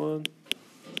minus 1.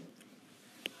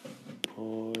 R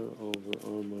over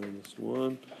R minus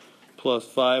 1. Plus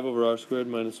 5 over R squared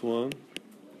minus 1.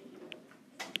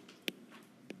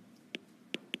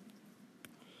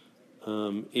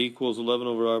 Equals 11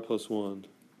 over R plus 1.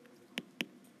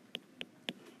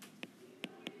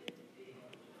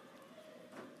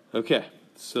 Okay,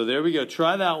 so there we go.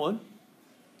 Try that one.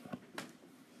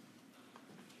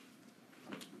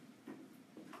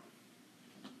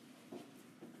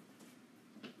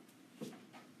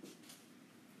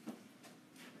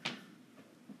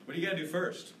 What do you got to do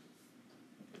first?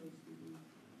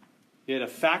 You got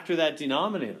to factor that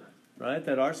denominator, right?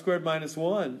 That R squared minus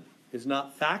 1 is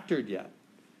not factored yet.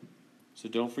 So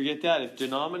don't forget that. If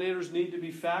denominators need to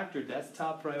be factored, that's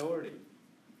top priority.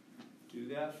 Do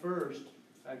that first.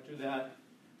 Factor that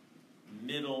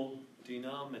middle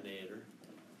denominator.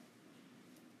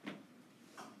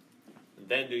 And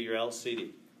then do your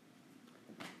LCD.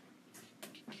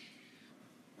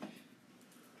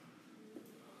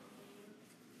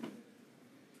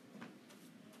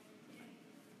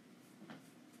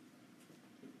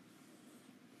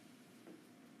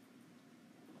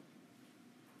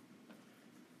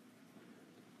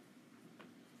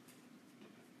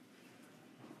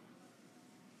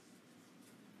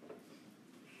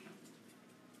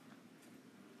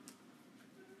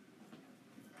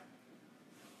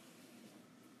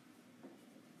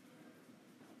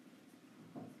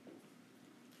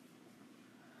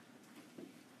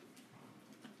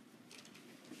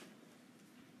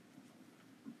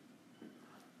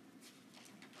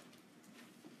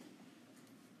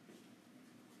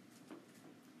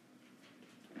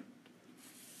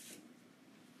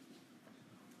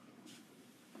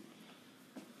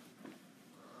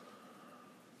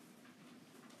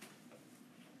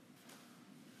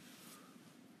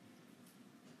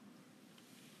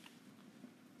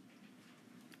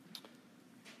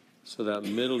 So that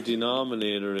middle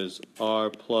denominator is R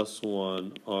plus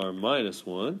 1, R minus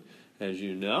 1, as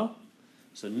you know.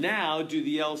 So now do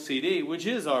the LCD, which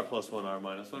is R plus 1, R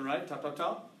minus 1, right? Top, top,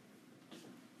 top.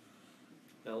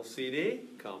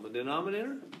 LCD, common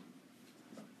denominator.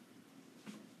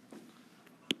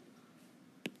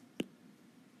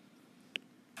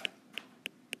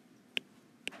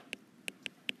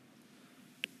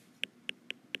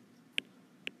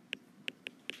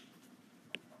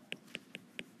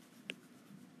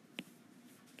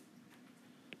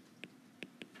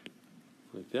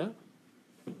 Like that.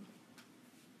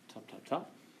 Top, top,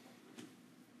 top.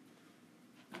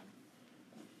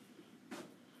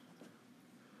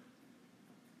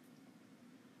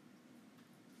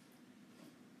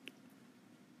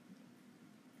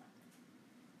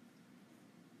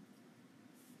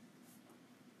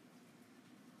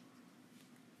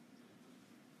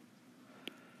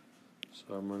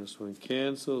 So R minus 1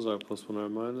 cancels, R plus 1, R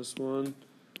minus 1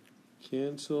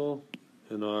 cancel,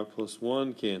 and R plus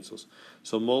 1 cancels.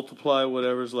 So multiply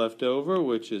whatever's left over,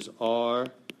 which is R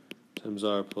times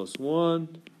R plus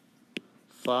 1,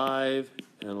 5,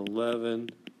 and 11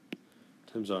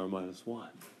 times R minus 1.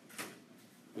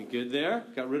 We good there?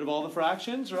 Got rid of all the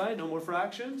fractions, right? No more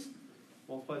fractions.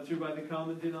 Multiply through by the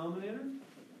common denominator.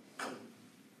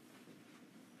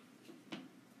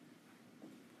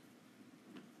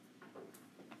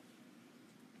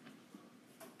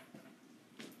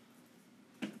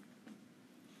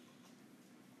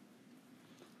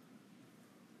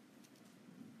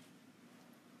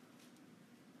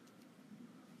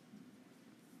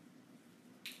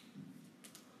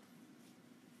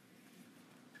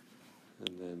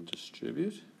 and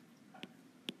distribute.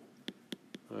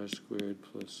 R squared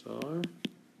plus R.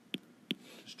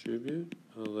 Distribute.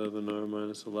 11R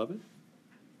minus 11.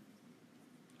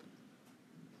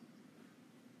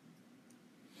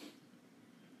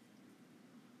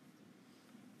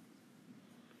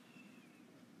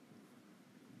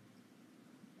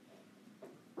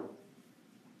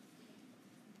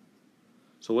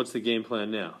 So what's the game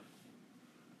plan now?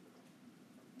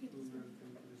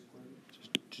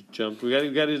 Just jump. We got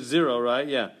to get a 0, right?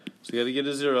 Yeah. So we got to get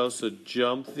a 0. So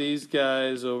jump these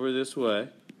guys over this way.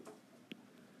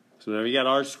 So whenever you got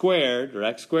r squared or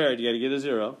x squared, you got to get a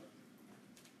 0.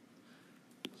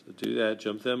 So do that.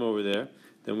 Jump them over there.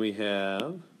 Then we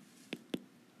have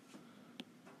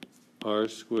r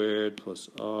squared plus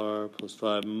r plus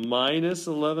 5 minus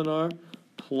 11r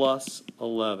plus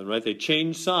 11, right? They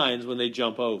change signs when they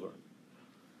jump over.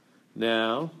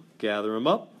 Now, gather them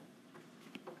up.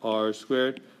 R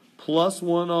squared plus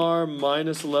 1r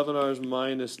minus 11r is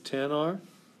minus 10r.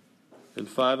 And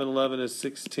 5 and 11 is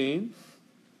 16.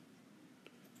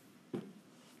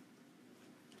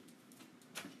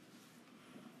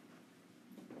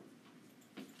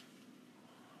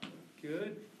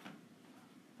 Good.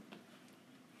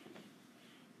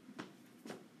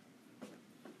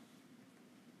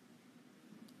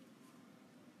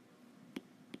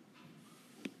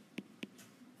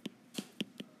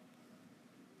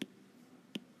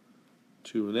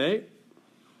 Two and 8.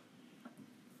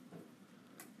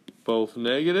 Both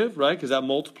negative, right? Because that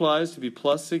multiplies to be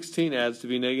plus 16, adds to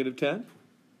be negative 10.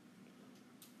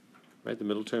 Right? The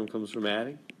middle term comes from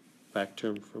adding, back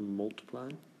term from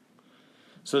multiplying.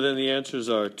 So then the answers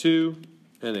are 2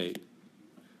 and 8.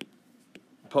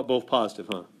 Both positive,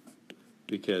 huh?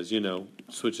 Because, you know,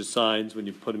 switches signs when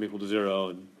you put them equal to 0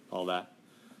 and all that.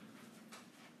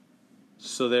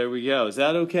 So there we go. Is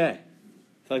that okay?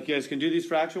 Feel like you guys can do these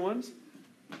fraction ones?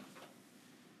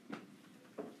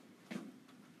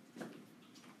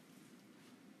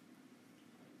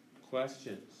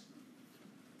 Questions?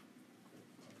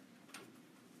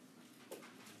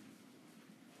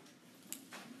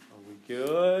 Are we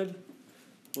good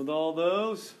with all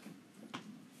those?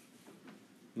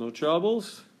 No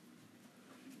troubles?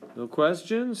 No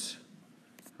questions?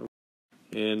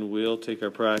 And we'll take our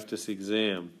practice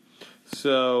exam.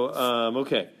 So,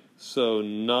 okay. So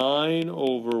 9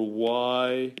 over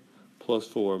y plus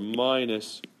 4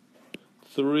 minus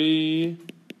 3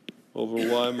 over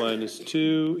y minus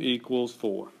 2 equals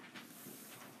 4.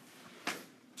 Do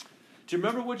you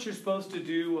remember what you're supposed to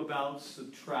do about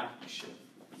subtraction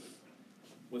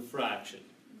with fraction?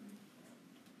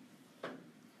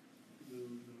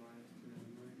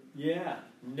 Yeah,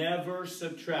 never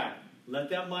subtract. Let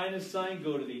that minus sign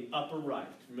go to the upper right.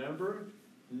 Remember?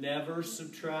 Never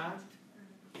subtract.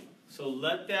 So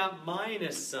let that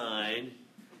minus sign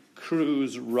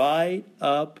cruise right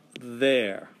up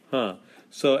there. Huh?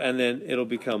 So, and then it'll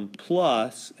become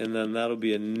plus, and then that'll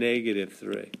be a negative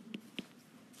 3.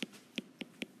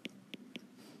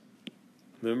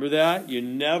 Remember that? You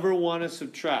never want to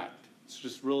subtract. It's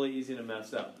just really easy to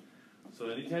mess up. So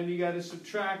anytime you got a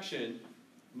subtraction,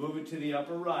 move it to the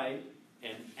upper right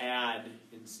and add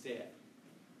instead.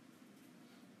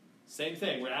 Same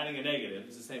thing, we're adding a negative.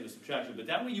 It's the same as subtraction. But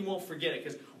that way you won't forget it.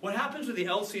 Because what happens with the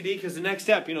LCD, because the next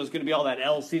step, you know, is going to be all that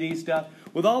LCD stuff.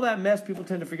 With all that mess, people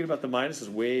tend to forget about the minuses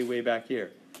way, way back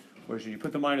here. Whereas when you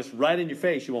put the minus right in your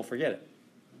face, you won't forget it.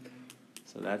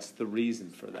 So that's the reason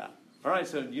for that. All right,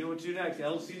 so you know what to do next.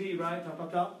 LCD, right? Top,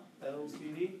 top, top.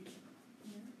 LCD.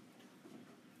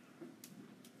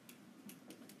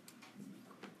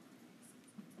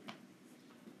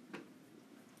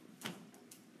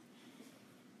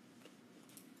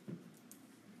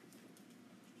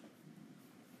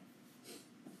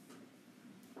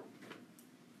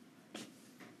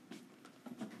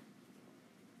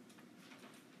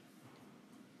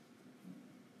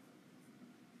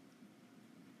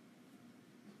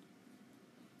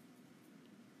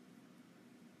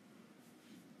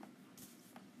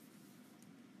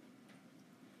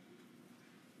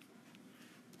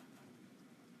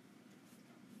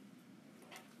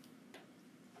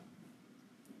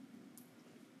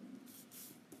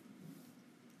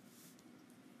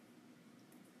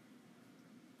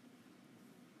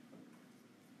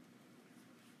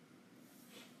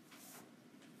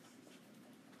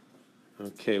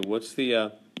 Okay, what's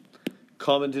the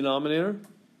common denominator?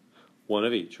 One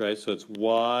of each, right? So it's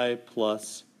y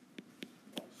plus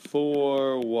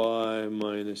 4y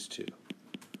minus 2.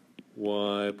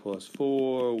 Y plus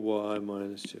 4, y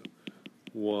minus 2.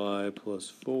 Y plus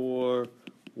 4,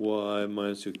 y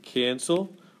minus 2.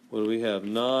 Cancel. What do we have?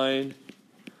 9,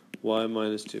 y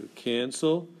minus 2.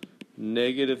 Cancel.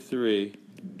 negative 3,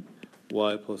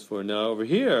 y plus 4. Now over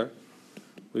here,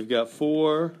 we've got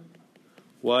 4,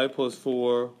 y plus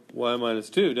 4, y minus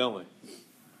 2, don't we?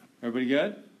 Everybody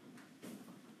good?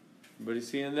 Everybody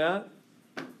seeing that?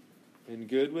 And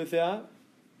good with that?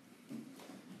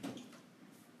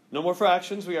 No more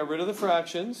fractions. We got rid of the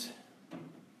fractions.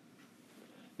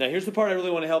 Now here's the part I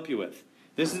really want to help you with.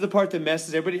 This is the part that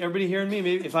messes everybody hearing me?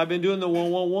 Maybe if I've been doing the wah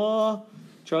wah wah,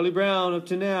 Charlie Brown up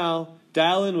to now,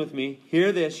 dial in with me.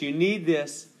 Hear this. You need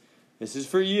this. This is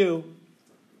for you.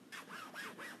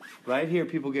 Right here,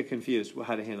 people get confused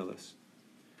how to handle this.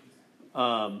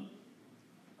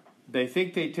 They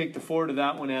think they take the 4 to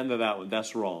that one and to that one.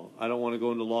 That's wrong. I don't want to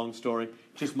go into a long story.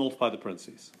 Just multiply the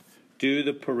parentheses. Do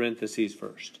the parentheses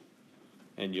first,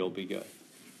 and you'll be good.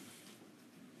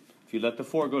 If you let the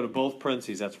 4 go to both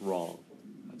parentheses, that's wrong.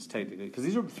 That's technically, because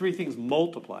these are 3 things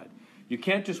multiplied. You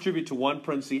can't distribute to one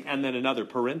parenthesis and then another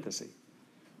parenthesis.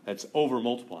 That's over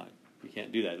multiplied. You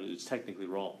can't do that. It's technically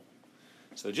wrong.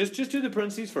 So just do the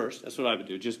parentheses first. That's what I would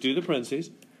do. Just do the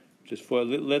parentheses. Just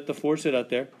let the 4 sit out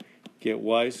there. Get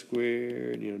y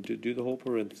squared. Do the whole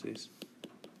parentheses.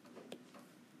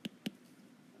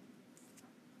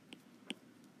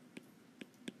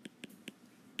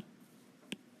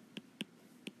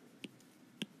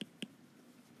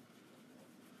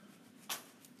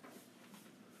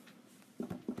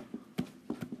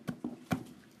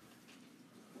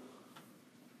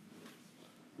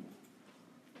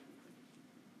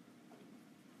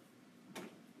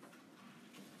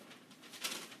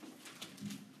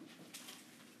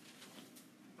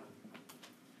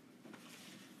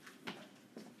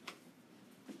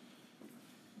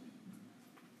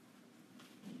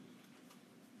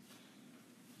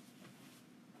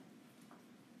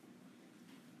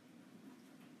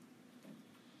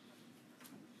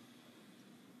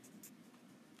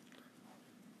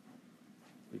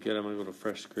 Again, I'm going to go to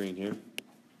fresh screen here.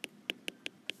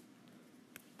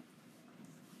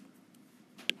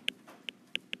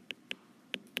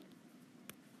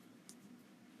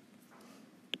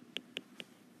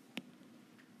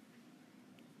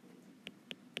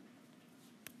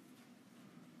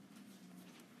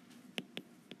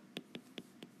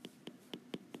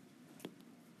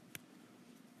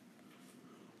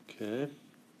 Okay.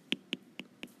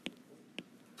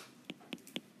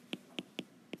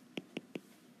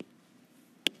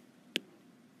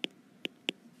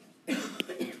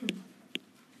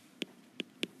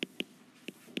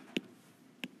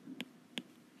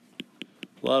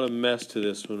 A lot of mess to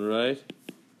this one, right?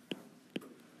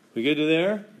 We good to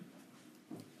there?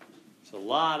 It's a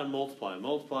lot of multiplying.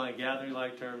 Multiplying, gathering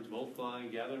like terms, multiplying,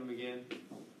 gathering them again.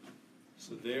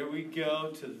 So there we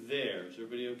go to there. Is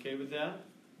everybody okay with that?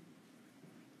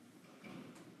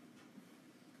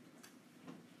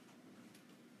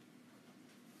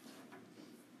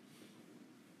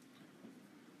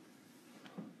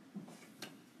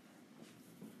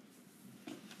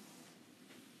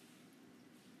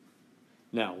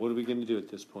 Now, what are we going to do at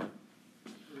this point?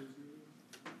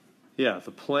 Yeah,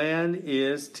 the plan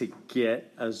is to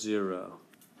get a 0.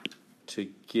 To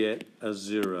get a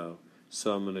 0.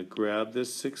 So I'm going to grab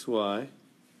this 6y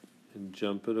and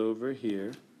jump it over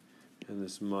here, and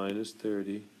this minus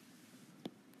 30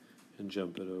 and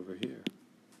jump it over here.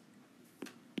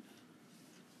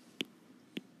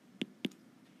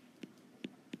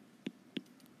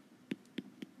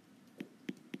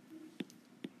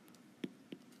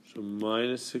 So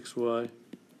minus 6y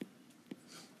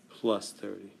plus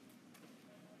 30.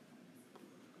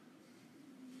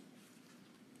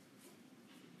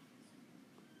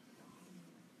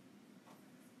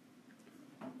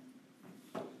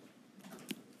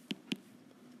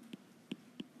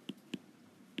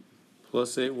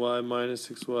 Plus 8y minus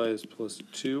 6y is plus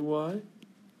 2y.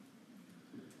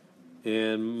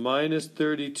 And minus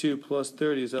 32 plus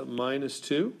 30 is up minus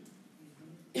 2.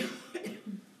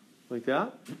 Like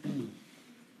that?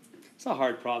 It's a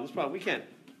hard problem. This problem,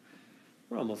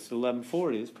 we're almost at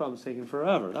 11:40. This problem's taking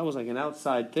forever. That was like an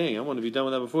outside thing. I want to be done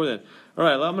with that before then. All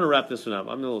right, I'm going to wrap this one up.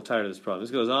 I'm a little tired of this problem.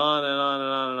 This goes on and on and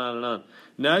on and on and on.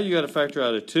 Now you got to factor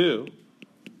out a 2.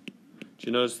 Did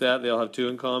you notice that? They all have 2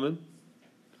 in common.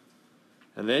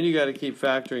 And then you got to keep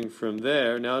factoring from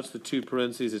there. Now it's the 2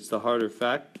 parentheses. It's the harder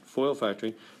FOIL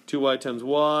factoring. 2y times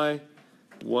y,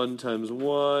 1 times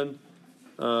 1.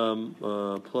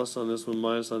 Plus on this one,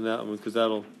 minus on that one, because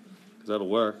that'll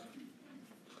work.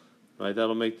 Right,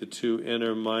 that'll make the 2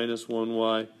 inner minus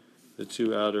 1y, the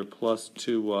 2 outer plus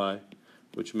 2y,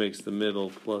 which makes the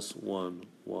middle plus 1y.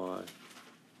 Plus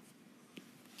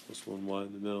 1y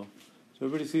in the middle. Does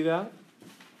everybody see that?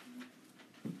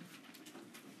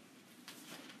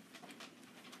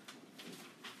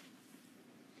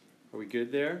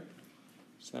 good there?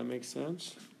 Does that make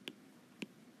sense?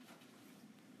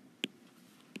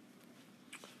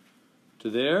 To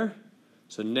there?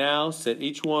 So now set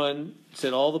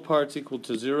all the parts equal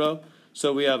to 0.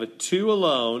 So we have a 2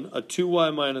 alone, a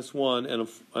 2y minus 1, and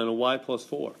a y plus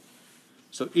 4.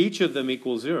 So each of them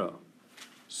equals 0.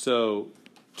 So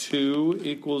 2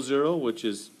 equals 0, which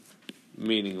is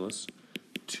meaningless.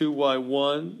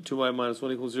 2y minus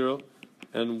 1 equals 0,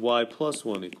 and y plus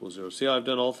 1 equals 0. See how I've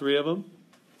done all three of them?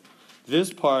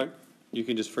 This part you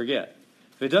can just forget.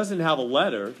 If it doesn't have a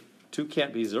letter, 2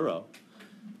 can't be 0.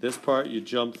 This part, you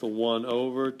jump the 1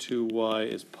 over. 2y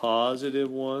is positive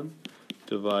 1.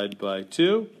 Divide by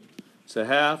 2. It's a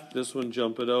half. This one,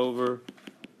 jump it over.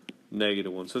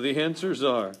 Negative 1. So the answers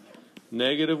are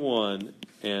negative 1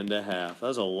 and a half.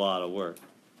 That's a lot of work.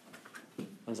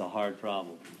 That's a hard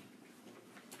problem.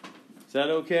 Is that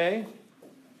okay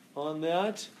on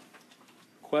that?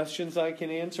 Questions I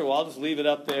can answer? Well, I'll just leave it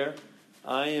up there.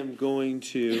 I am going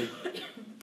to